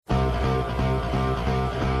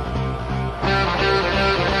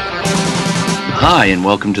Hi, and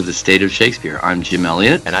welcome to the State of Shakespeare. I'm Jim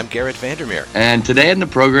Elliott. And I'm Garrett Vandermeer. And today in the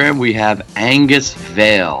program, we have Angus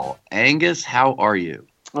Vail. Angus, how are you?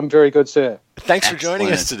 I'm very good, sir. Thanks for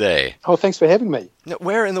joining us today. Oh, thanks for having me. Now,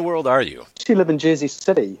 where in the world are you? I actually live in Jersey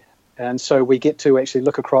City, and so we get to actually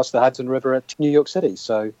look across the Hudson River at New York City.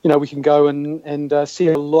 So, we can go and see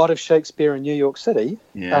a lot of Shakespeare in New York City.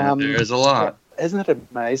 Yeah, there's a lot. Isn't it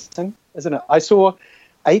amazing? Isn't it? I saw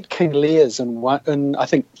 8 King Lears in I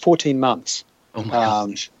think, 14 months. Oh my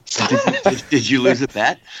gosh. Did you lose a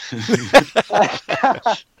bet?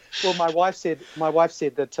 Well, my wife said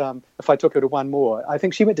that if I took her to one more, I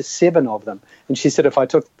think she went to 7 of them, and she said if I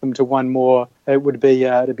took them to one more, it would be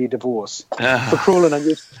divorce for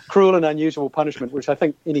cruel and unusual punishment, which I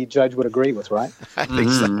think any judge would agree with, right? I think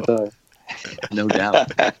so. No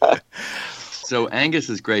doubt. So Angus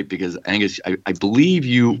is great because Angus, I believe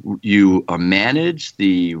you manage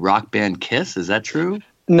the rock band Kiss. Is that true?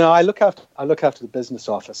 No, I look after the business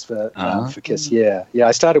office for Kiss. Yeah.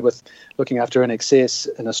 I started with looking after INXS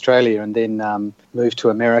in Australia, and then moved to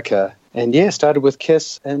America. And started with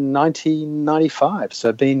Kiss in 1995. So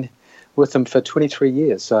I've been with them for 23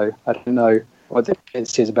 years. So I don't know what that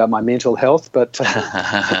says about my mental health, but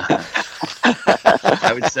I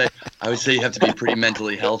would say you have to be pretty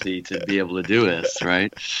mentally healthy to be able to do this,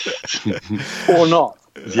 right? Or not.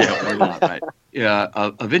 Yeah, or not, right. Yeah,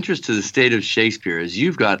 of interest to the State of Shakespeare is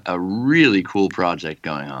you've got a really cool project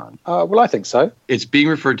going on. Well, I think so. It's being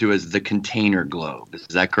referred to as the Container Globe. Is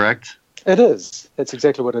that correct? It is. That's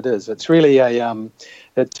exactly what it is. It's really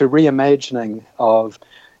it's a reimagining of,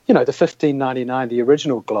 the 1599, the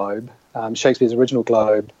original globe, Shakespeare's original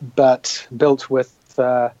globe, but built with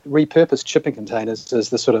repurposed shipping containers as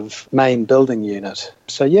the sort of main building unit.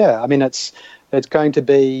 So it's going to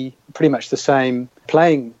be pretty much the same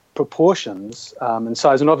playing proportions and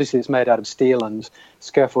size, and obviously it's made out of steel and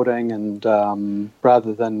scaffolding, and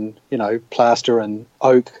rather than plaster and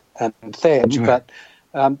oak and thatch. Mm-hmm. But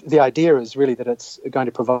the idea is really that it's going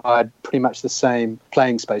to provide pretty much the same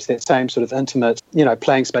playing space, that same sort of intimate,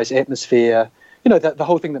 playing space atmosphere. The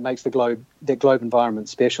whole thing that makes that globe environment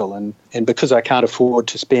special, and because I can't afford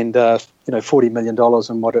to spend $40 million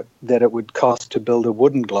on that it would cost to build a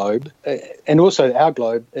wooden globe, and also our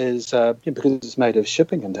globe is because it's made of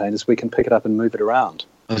shipping containers, we can pick it up and move it around.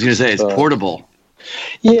 I was going to say it's portable.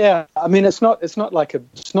 Yeah, I mean it's not like a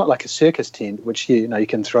circus tent which you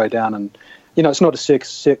can throw down, and it's not a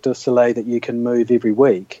Cirque du Soleil that you can move every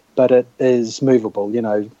week, but it is movable.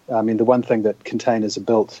 I mean, the one thing that containers are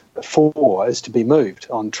built for is to be moved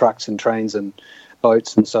on trucks and trains and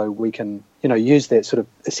boats, and so we can, use that sort of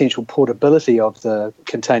essential portability of the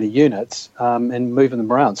container units and moving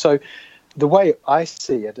them around. So the way I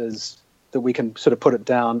see it is that we can sort of put it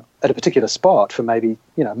down at a particular spot for maybe,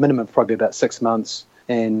 minimum probably about 6 months.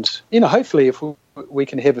 And, hopefully if we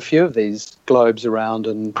can have a few of these globes around,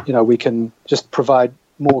 and, we can just provide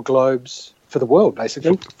more globes for the world,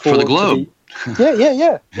 basically. For the globe.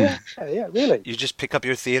 Yeah, really. You just pick up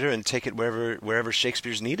your theater and take it wherever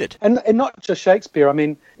Shakespeare's needed. And not just Shakespeare. I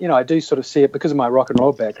mean, I do sort of see it because of my rock and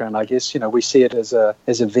roll background, I guess, we see it as a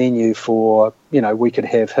venue for, we could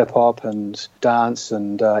have hip hop and dance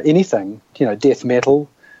and anything, death metal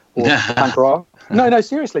or punk rock. No,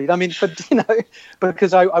 seriously. I mean, but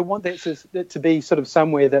because I want that to be sort of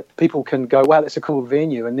somewhere that people can go, wow, that's a cool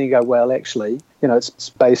venue, and then go, well, actually, it's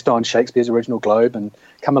based on Shakespeare's original globe, and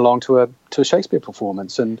come along to a Shakespeare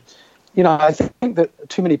performance. And I think that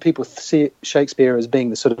too many people see Shakespeare as being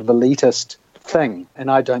the sort of elitist thing,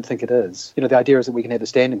 and I don't think it is. The idea is that we can have a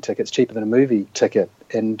standing ticket, it's cheaper than a movie ticket,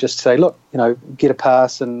 and just say, look, get a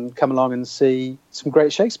pass and come along and see some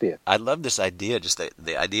great Shakespeare. I love this idea, just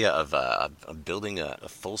the idea of building a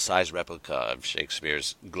full-size replica of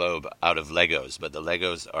Shakespeare's globe out of Legos, but the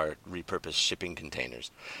Legos are repurposed shipping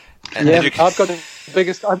containers. And I've got the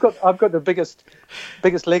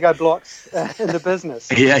biggest Lego blocks in the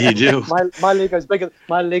business. Yeah, you do. My Lego's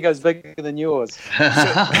bigger than yours.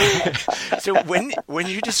 So when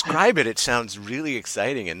you describe it, it sounds really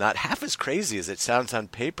exciting and not half as crazy as it sounds on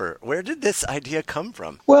paper. Where did this idea come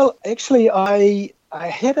from? Well, actually, I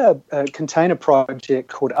had a container project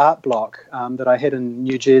called Art Block that I had in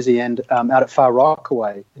New Jersey and out at Far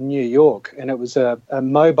Rockaway in New York. And it was a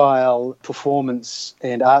mobile performance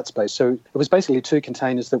and art space. So it was basically 2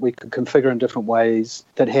 containers that we could configure in different ways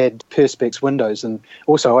that had Perspex windows and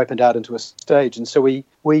also opened out into a stage. And so we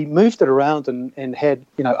moved it around and had,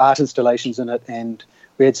 art installations in it, and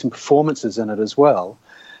we had some performances in it as well.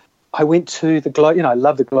 I went to the Globe. I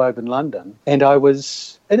love the Globe in London, and I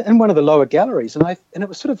was in one of the lower galleries, and it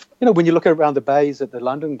was sort of, when you look around the bays at the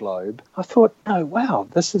London Globe, I thought, oh wow,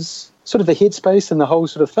 this is sort of the headspace and the whole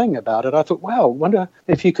sort of thing about it. I thought, wow, wonder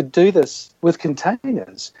if you could do this with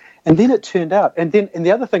containers. And then it turned out, and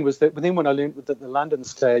the other thing was that then when I learned that the London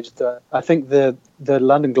stage, I think the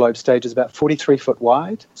London Globe stage is about 43 foot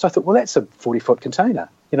wide. So I thought, well, that's a 40-foot container,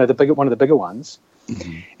 one of the bigger ones.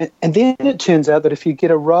 Mm-hmm. And then it turns out that if you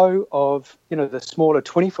get a row of, the smaller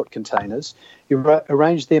 20-foot containers, you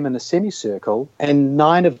arrange them in a semicircle, and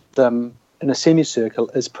 9 of them in a semicircle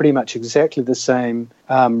is pretty much exactly the same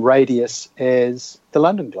radius as the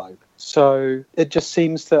London Globe. So it just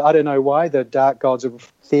seems that, I don't know why, the dark gods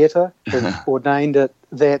of theatre have ordained it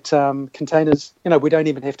that containers, we don't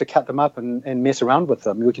even have to cut them up and mess around with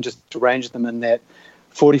them. We can just arrange them in that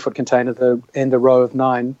 40-foot container and the row of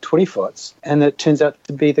 9 20-foots. And it turns out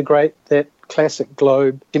to be that classic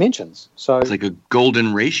globe dimensions. So it's like a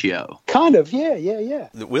golden ratio. Kind of, yeah.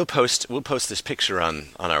 We'll post this picture on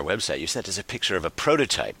our website. You sent us a picture of a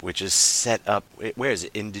prototype, which is set up, where is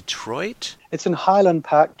it, in Detroit? It's in Highland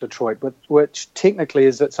Park, Detroit, which technically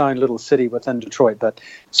is its own little city within Detroit. But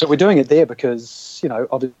so we're doing it there because,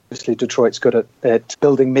 obviously Detroit's good at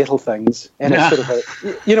building metal things, and it's sort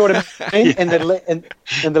of you know what I mean? And the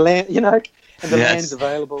land, and the land's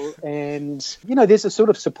available, and there's a sort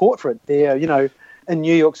of support for it there. In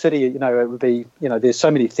New York City, it would be, there's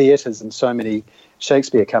so many theatres and so many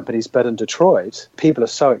Shakespeare companies, but in Detroit, people are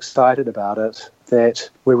so excited about it that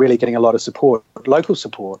we're really getting a lot of support, local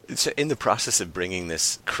support. So in the process of bringing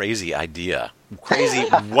this crazy,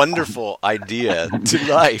 wonderful idea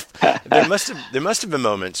to life, there must have been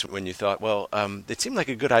moments when you thought, well, it seemed like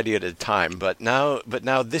a good idea at the time, but now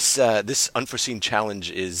this unforeseen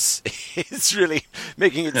challenge is really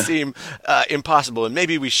making it seem impossible, and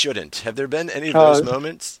maybe we shouldn't. Have there been any of those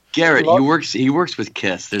moments? Garrett, he works with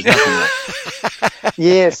KISS. There's nothing like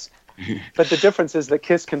Yes. But the difference is that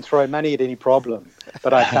KISS can throw money at any problem,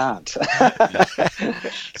 but I can't.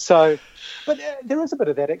 But there is a bit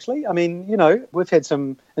of that, actually. I mean, we've had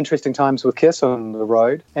some interesting times with KISS on the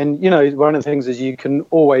road. And, one of the things is you can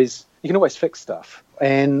always fix stuff.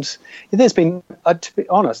 And there's been, to be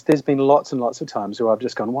honest, there's been lots and lots of times where I've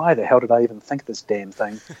just gone, why the hell did I even think of this damn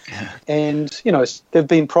thing? And, there have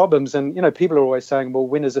been problems, and, people are always saying, well,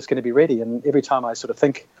 when is this going to be ready? And every time I sort of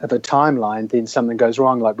think of a timeline, then something goes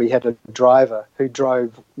wrong. Like we had a driver who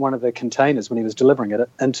drove one of the containers when he was delivering it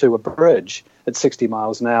into a bridge at 60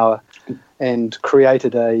 miles an hour and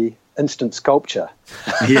created a instant sculpture.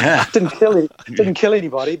 Yeah. didn't kill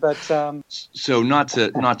anybody, but so not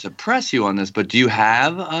to press you on this, but do you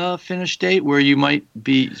have a finished date where you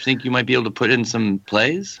think you might be able to put in some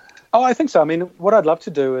plays? Oh, I think so. I mean, what I'd love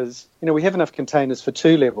to do is, we have enough containers for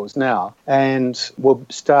 2 levels now, and we'll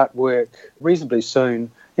start work reasonably soon,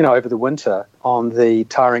 over the winter on the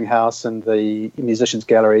tiring house and the musicians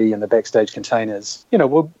gallery and the backstage containers.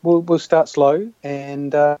 We'll start slow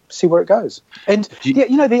and see where it goes. And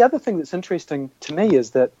the other thing that's interesting to me is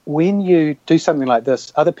that when you do something like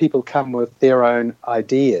this, other people come with their own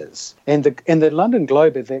ideas, and the London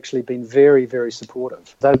Globe have actually been very, very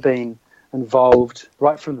supportive. They've been involved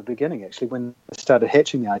right from the beginning, actually, when they started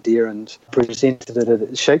hatching the idea and presented it at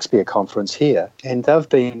a Shakespeare conference here. And they've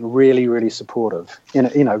been really, really supportive,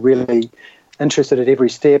 really interested at every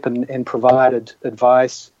step and provided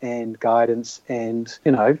advice and guidance and,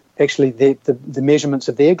 actually the measurements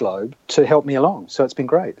of their globe to help me along. So it's been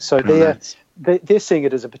great. So they're seeing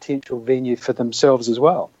it as a potential venue for themselves as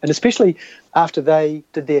well. And especially after they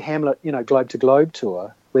did their Hamlet, Globe to Globe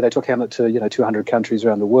tour, where they took Hamlet to, 200 countries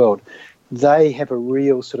around the world, they have a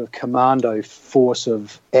real sort of commando force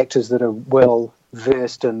of actors that are well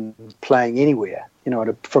versed in playing anywhere,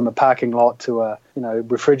 from a parking lot to a,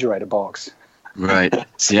 refrigerator box. Right.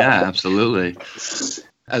 Yeah, absolutely.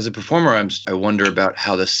 As a performer, I wonder about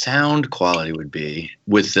how the sound quality would be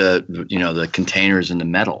with the containers and the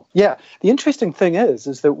metal. Yeah, the interesting thing is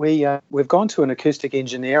that we've gone to an acoustic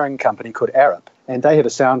engineering company called Arup, and they have a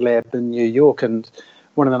sound lab in New York. And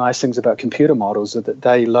one of the nice things about computer models is that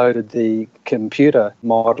they loaded the computer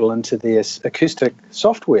model into their acoustic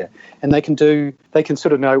software, and they can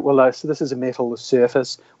sort of know, well, so this is a metal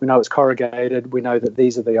surface. We know it's corrugated. We know that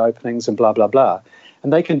these are the openings, and blah blah blah.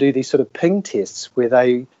 And they can do these sort of ping tests where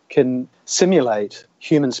they can simulate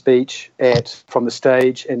human speech from the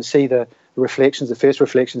stage and see the reflections, the first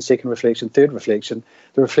reflection, second reflection, third reflection,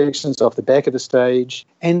 the reflections off the back of the stage.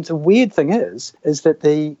 And the weird thing is that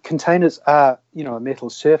the containers are, a metal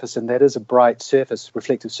surface, and that is a bright surface,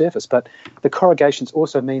 reflective surface, but the corrugations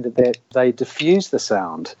also mean that they diffuse the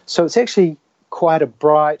sound. So it's actually quite a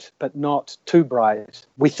bright, but not too bright.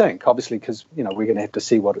 We think, obviously, because we're going to have to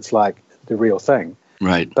see what it's like, the real thing.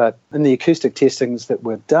 Right. But in the acoustic testings that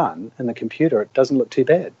were done in the computer, it doesn't look too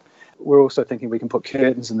bad. We're also thinking we can put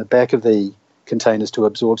curtains in the back of the containers to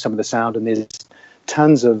absorb some of the sound, and there's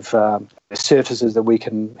tons of surfaces that we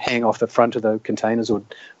can hang off the front of the containers or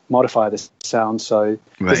modify the sound. So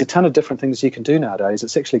there's a ton of different things you can do nowadays.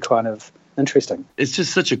 It's actually kind of interesting. It's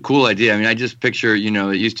just such a cool idea. I mean, I just picture, it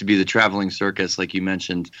used to be the traveling circus, like you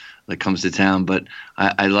mentioned, that comes to town. But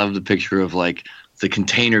I love the picture of like the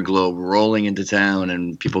container globe rolling into town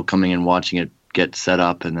and people coming and watching it get set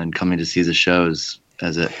up and then coming to see the shows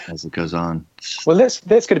as it goes on. Well, that's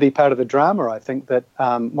going to be part of the drama. I think that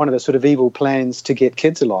one of the sort of evil plans to get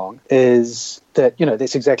kids along is that,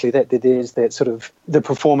 that's exactly that there's that sort of the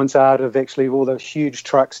performance art of actually all the huge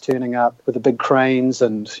trucks turning up with the big cranes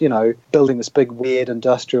and, building this big weird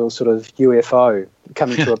industrial sort of UFO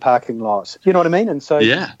coming to a parking lot. You know what I mean? And so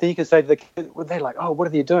then you can say to the kids, well, they're like, oh,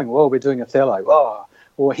 what are you doing? Well, we're doing Othello. Oh,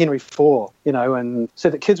 or Henry IV, and so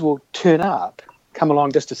the kids will turn up, come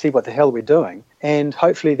along just to see what the hell we're doing, and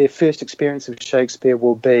hopefully their first experience of Shakespeare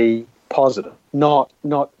will be positive, not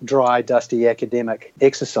dry, dusty academic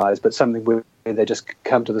exercise, but something where they just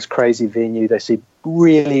come to this crazy venue, they see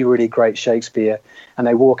really, really great Shakespeare, and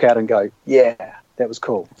they walk out and go, yeah, that was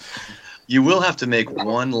cool. You will have to make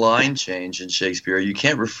one line change in Shakespeare. You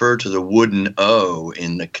can't refer to the wooden O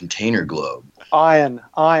in the container globe. Iron.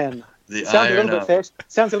 Sounds a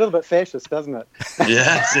little bit fascist, doesn't it?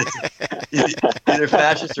 Yes. Either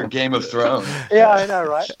fascist or Game of Thrones. Yeah, I know,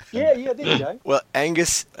 right? Yeah, there you go. Well,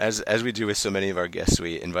 Angus, as we do with so many of our guests,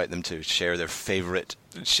 we invite them to share their favorite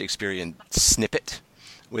Shakespearean snippet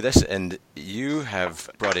with us, and you have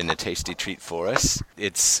brought in a tasty treat for us.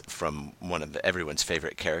 It's from one of everyone's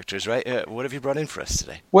favorite characters, right? What have you brought in for us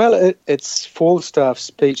today? Well, it's Falstaff's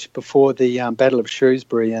speech before the Battle of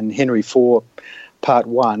Shrewsbury in Henry IV, Part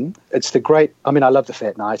 1. It's the great, I love the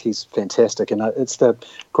Fat Knight, he's fantastic, and it's the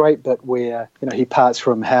great bit where, he parts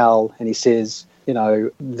from Hal and he says,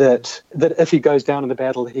 that if he goes down in the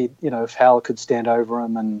battle, if Hal could stand over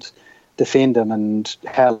him and defend him, and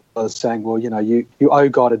Hal is saying, well, you owe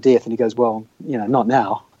God a death, and he goes, well, not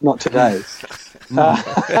now, not today.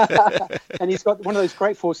 And he's got one of those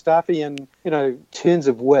great Falstaffian, turns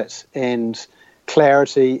of wit and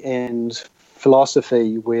clarity and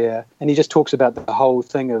philosophy and he just talks about the whole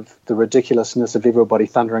thing of the ridiculousness of everybody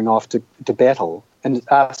thundering off to battle and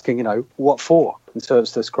asking, what for? And so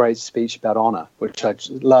it's this great speech about honour, which I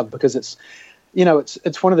love because it's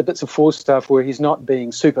one of the bits of Falstaff where he's not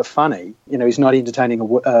being super funny. He's not entertaining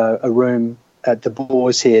a room at the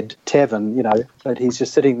Boar's Head Tavern, but he's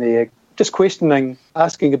just sitting there just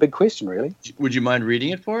asking a big question, really. Would you mind reading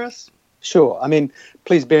it for us? Sure.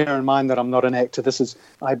 Please bear in mind that I'm not an actor.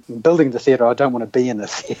 I'm building the theatre. I don't want to be in the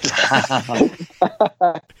theatre.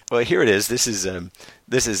 Well, here it is. This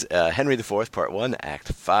is Henry IV, Part 1,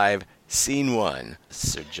 Act 5, Scene 1,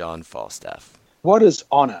 Sir John Falstaff. What is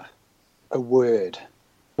honour? A word.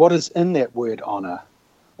 What is in that word honour?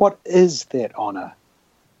 What is that honour?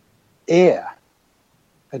 Air.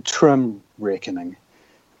 A trim reckoning.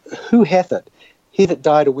 Who hath it? He that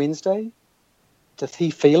died a Wednesday? Doth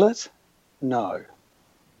he feel it? No.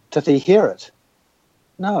 Doth he hear it?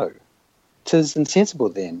 No. 'Tis insensible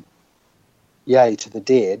then. Yea, to the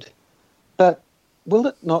dead. But will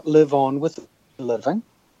it not live on with the living?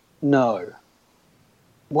 No.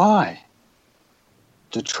 Why?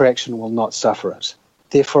 Detraction will not suffer it.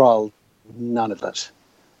 Therefore I'll none of it.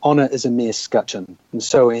 Honour is a mere scutcheon, and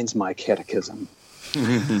so ends my catechism.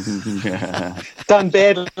 Done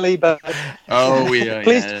badly, but... Oh,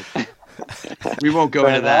 please. We won't go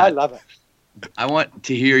into that. I love it. I want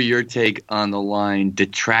to hear your take on the line,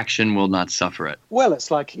 detraction will not suffer it. Well,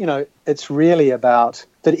 it's like, it's really about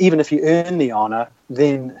that even if you earn the honour,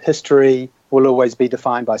 then history will always be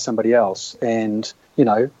defined by somebody else. And,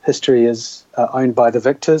 history is owned by the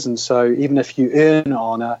victors. And so even if you earn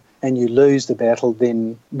honour and you lose the battle,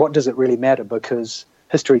 then what does it really matter? Because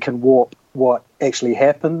history can warp what actually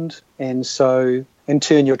happened. And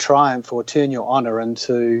turn your triumph or turn your honour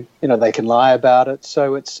into, they can lie about it.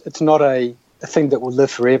 So it's not a thing that will live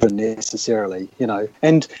forever necessarily,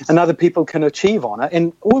 and other people can achieve honour,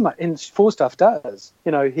 and Falstaff does.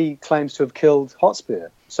 He claims to have killed Hotspur,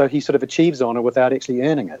 so he sort of achieves honour without actually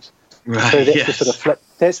earning it. Right. So that's the sort of flip.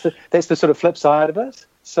 That's the sort of flip side of it.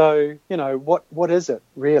 So what is it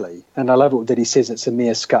really? And I love it that he says it's a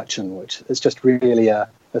mere scutcheon, which is just really a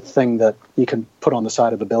thing that you can put on the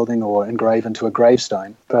side of a building or engrave into a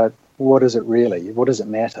gravestone. But what is it really? What does it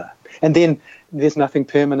matter? And then there's nothing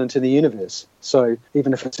permanent in the universe. So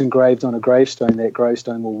even if it's engraved on a gravestone, that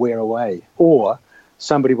gravestone will wear away, or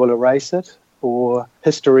somebody will erase it, or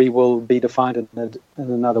history will be defined in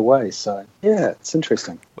another way. So, yeah, it's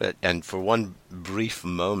interesting. And for one brief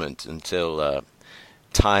moment, until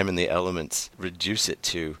time and the elements reduce it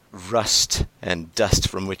to rust and dust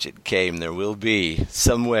from which it came, there will be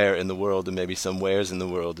somewhere in the world, and maybe somewheres in the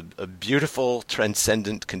world, a beautiful,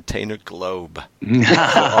 transcendent container globe for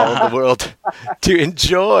all the world to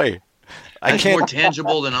enjoy. That's more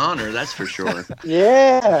tangible than honor, that's for sure.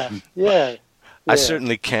 Yeah. I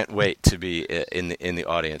certainly can't wait to be in the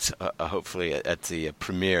audience, hopefully at the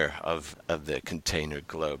premiere of the Container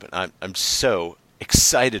Globe. And I'm so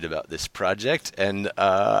excited about this project, and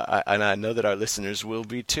I know that our listeners will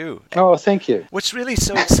be too. Oh, thank you. What's really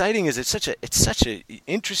so exciting is it's such a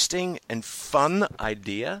interesting and fun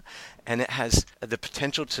idea, and it has the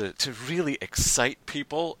potential to really excite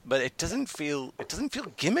people, but it doesn't feel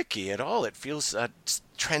gimmicky at all. It feels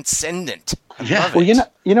transcendent. Yeah. Well,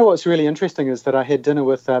 you know what's really interesting is that I had dinner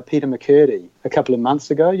with Peter McCurdy a couple of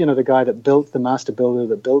months ago. You know, the guy that built the master builder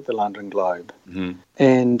that built the London Globe,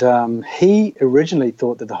 and he originally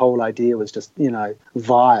thought that the whole idea was just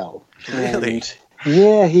vile. Really? And,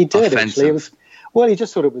 yeah, he did. Offensive. Actually, he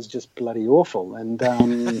just thought it was just bloody awful, and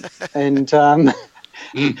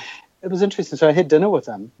it was interesting. So I had dinner with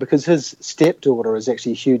him because his stepdaughter is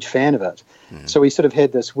actually a huge fan of it. So we sort of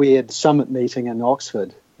had this weird summit meeting in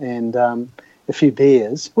Oxford, and a few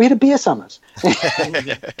beers. We had a beer summit.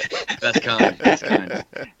 That's kind.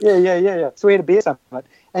 Yeah. So we had a beer summit,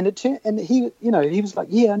 and he was like,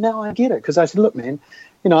 "Yeah, now I get it." Because I said, "Look, man,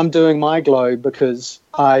 I'm doing my globe because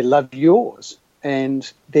I love yours,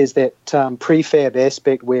 and there's that prefab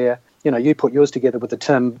aspect where you put yours together with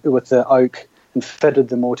the oak and fitted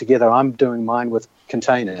them all together. I'm doing mine with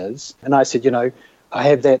containers." And I said, I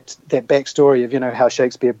have that backstory of how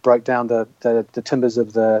Shakespeare broke down the timbers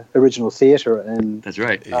of the original theatre, and that's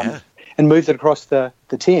right, and moved it across the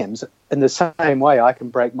Thames. In the same way, I can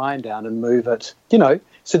break mine down and move it.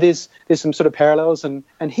 So there's some sort of parallels, and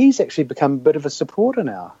he's actually become a bit of a supporter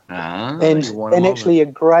now, and actually a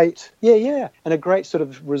great and a great sort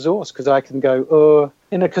of resource, because I can go,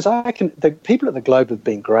 because the people at the Globe have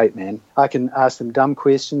been great, man. I can ask them dumb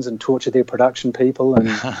questions and torture their production people, and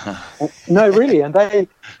no, really. And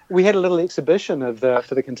we had a little exhibition for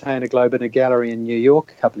the Container Globe in a gallery in New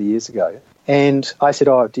York a couple of years ago. And I said,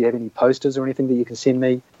 do you have any posters or anything that you can send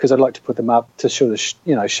me? Because I'd like to put them up to sort of,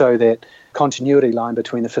 show that continuity line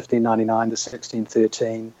between the 1599, the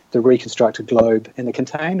 1613, the reconstructed globe, and the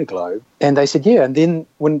Container Globe. And they said, yeah. And then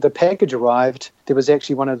when the package arrived, there was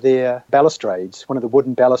actually one of their balustrades, one of the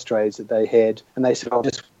wooden balustrades that they had. And they said, I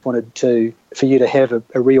just wanted for you to have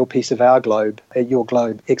a real piece of our globe at your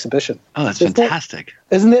globe exhibition. Oh, that's fantastic.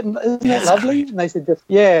 Isn't that lovely? And they said,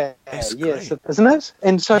 yes, isn't it?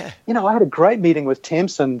 And so, I had a great meeting with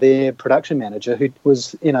Tamsin, their production manager, who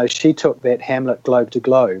was, she took that Hamlet globe to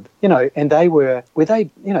globe, and they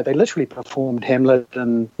literally performed Hamlet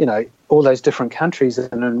in, all those different countries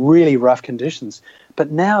and in really rough conditions.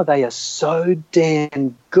 But now they are so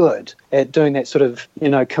damn good at doing that sort of,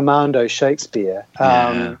 commando Shakespeare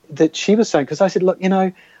that she was saying, because I said, look,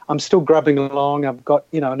 I'm still grubbing along. I've got,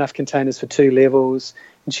 enough containers for 2 levels.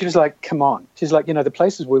 And she was like, come on. She's like, the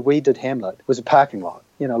places where we did Hamlet was a parking lot,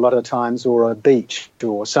 a lot of the times, or a beach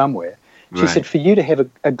or somewhere. She said, for you to have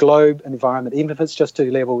a globe environment, even if it's just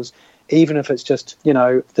 2 levels, even if it's just,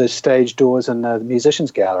 the stage doors and the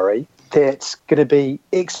musicians gallery, that's going to be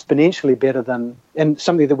exponentially better than, and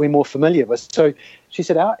something that we're more familiar with. So she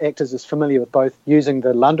said our actors is familiar with both using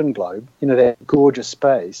the London Globe, that gorgeous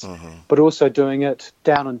space, but also doing it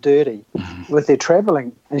down and dirty with their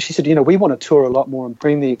travelling. And she said, we want to tour a lot more and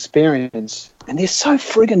bring the experience. And they're so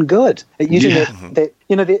friggin' good at using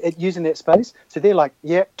at using that space. So they're like,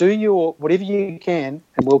 do your whatever you can,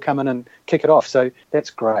 and we'll come in and kick it off. So that's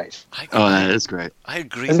great. That is great. I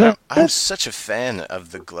agree. I'm such a fan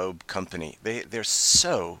of the Globe Company. They're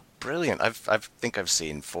so brilliant. I think I've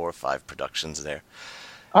seen 4 or 5 productions there.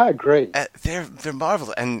 I agree. They're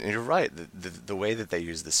marvelous, and you're right. The way that they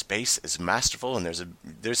use the space is masterful, and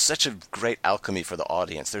there's such a great alchemy for the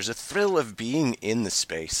audience. There's a thrill of being in the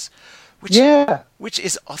space, which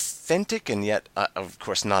is authentic, and yet, of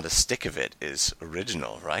course, not a stick of it is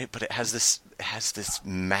original, right? But it has this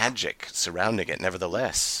magic surrounding it,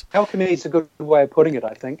 nevertheless. Alchemy is a good way of putting it,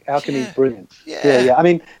 I think. Alchemy is brilliant. Yeah. I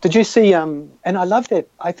mean, did you see, and I loved it.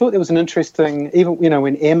 I thought there was an interesting, even,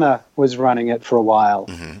 when Emma was running it for a while,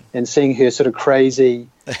 and seeing her sort of crazy,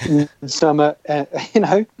 Summer,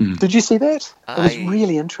 Did you see that? It was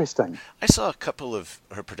really interesting. I saw a couple of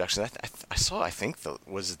her productions. I think,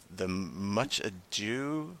 was the Much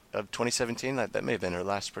Ado of 2017. That may have been her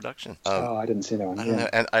last production. I didn't see that one. I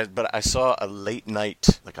don't know. But I saw a late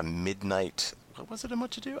night, like a midnight. What was it? A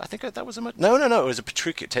Much Ado? I think that was a Much. No. It was a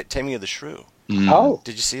Petruchio, Taming of the Shrew. Oh,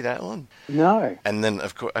 did you see that one? No. And then,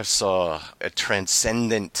 of course, I saw a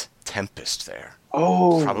Transcendent Tempest there.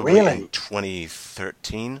 Oh, probably really? In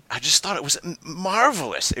 2013. I just thought it was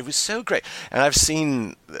marvelous. It was so great. And I've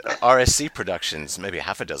seen RSC productions maybe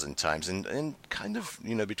half a dozen times, and kind of,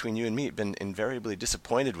 between you and me, been invariably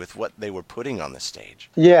disappointed with what they were putting on the stage.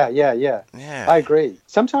 Yeah. I agree.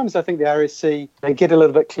 Sometimes I think the RSC, they get a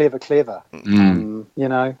little bit clever. Yeah. I don't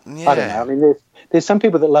know. I mean, there's some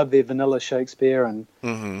people that love their vanilla Shakespeare and...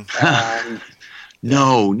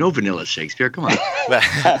 No vanilla Shakespeare. Come on.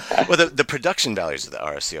 Well, the production values of the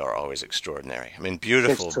RSC are always extraordinary. I mean,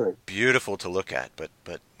 beautiful to look at, but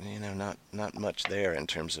not much there in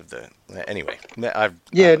terms of the. Anyway, I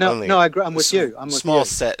agree. I'm with you. Small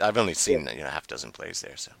set. I've only seen half dozen plays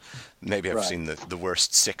there, so maybe I've seen the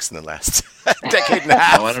worst 6 in the last decade and a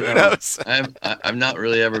half. I don't know. I've not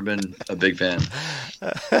really ever been a big fan.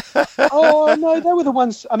 Oh no, they were the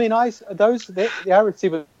ones. I mean, the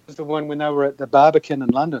RSC was the one when they were at the Barbican in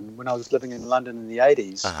London when I was living in London in the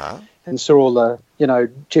 80s, and saw all the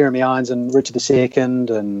Jeremy Irons and Richard II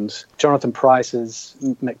and Jonathan Pryce's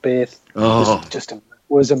Macbeth.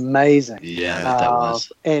 Was amazing. Yeah, that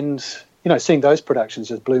was. And seeing those productions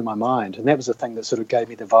just blew my mind, and that was the thing that sort of gave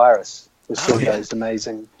me the virus. Was seeing those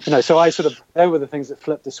amazing, so they were the things that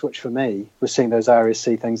flipped the switch for me, was seeing those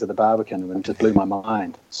RSC things at the Barbican, and it just blew my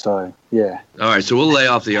mind. So, yeah. All right, so we'll lay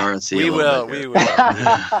off the RSC. We will.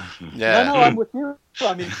 Yeah. No, I'm with you.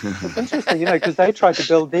 I mean, it's interesting, because they tried to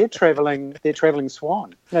build their traveling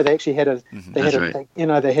swan. They actually had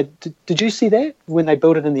did you see that when they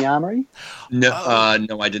built it in the Armory? No,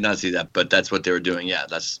 no, I did not see that, but that's what they were doing. Yeah,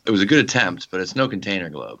 it was a good attempt, but it's no container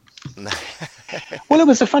globe. Well, it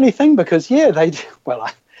was a funny thing because, I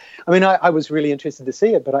was really interested to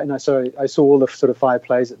see it, but I saw all the sort of 5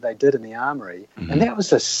 plays that they did in the Armory, and that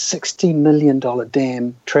was a $60 million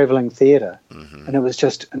damn travelling theatre, and it was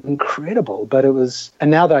just incredible. But and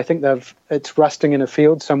now that I think it's rusting in a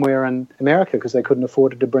field somewhere in America because they couldn't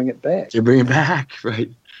afford to bring it back. To bring it back, right?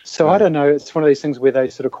 So I don't know. It's one of these things where they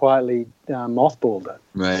sort of quietly mothballed it.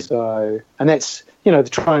 Right. So, and that's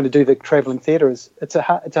trying to do the travelling theatre it's a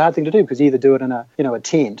hard thing to do because you either do it in a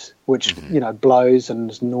tent which blows and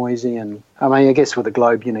is noisy, and I mean I guess with a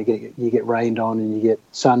globe you get rained on and you get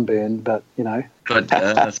sunburned, but But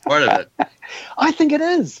that's part of it. I think it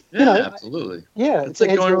is. Yeah, absolutely. Yeah, it's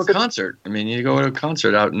like going to a concert. I mean, you go to a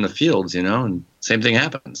concert out in the fields, and same thing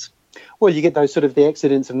happens. Well, you get those sort of the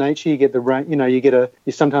accidents of nature. You get the rain.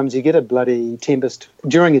 Sometimes you get a bloody tempest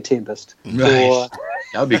during a tempest. Right.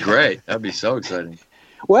 That would be great. That would be so exciting.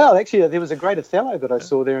 Well, actually, there was a great Othello that I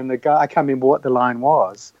saw there, and the guy, I can't remember what the line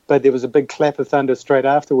was, but there was a big clap of thunder straight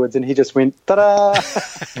afterwards, and he just went, ta-da!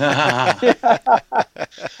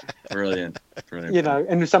 Brilliant.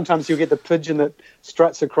 And sometimes you'll get the pigeon that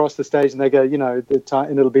struts across the stage, and they go, the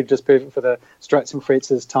time, and it'll be just perfect for the struts and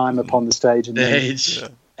frets' time upon the stage. And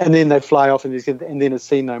then they fly off, and then it's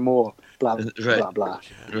seen no more. Blah, blah, blah.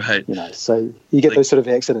 Right. So you get those sort of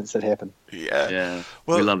accidents that happen. Yeah.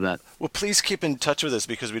 Well, we love that. Well, please keep in touch with us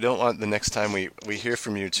because we don't want the next time we hear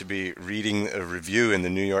from you to be reading a review in the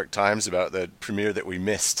New York Times about the premiere that we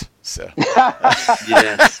missed. So.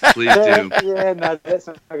 Yes, please do. Yeah, no, that's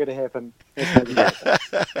not going to happen.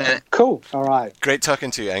 Cool. All right. Great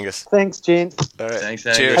talking to you, Angus. Thanks, gents. All right. Thanks,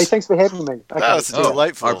 Angus. Cheers. Hey, thanks for having me. Okay. That was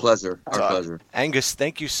delightful. Our pleasure. Our pleasure. Angus,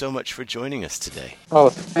 thank you so much for joining us today.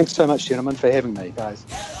 Oh, thanks so much, gentlemen, for having me, guys.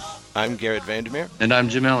 I'm Garrett Vandermeer. And I'm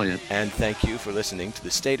Jim Elliott. And thank you for listening to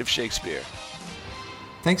The State of Shakespeare.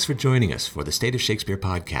 Thanks for joining us for the State of Shakespeare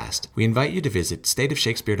podcast. We invite you to visit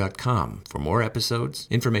stateofshakespeare.com for more episodes,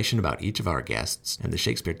 information about each of our guests, and the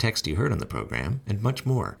Shakespeare text you heard on the program, and much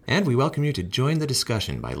more. And we welcome you to join the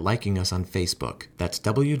discussion by liking us on Facebook. That's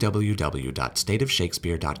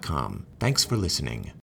www.stateofshakespeare.com. Thanks for listening.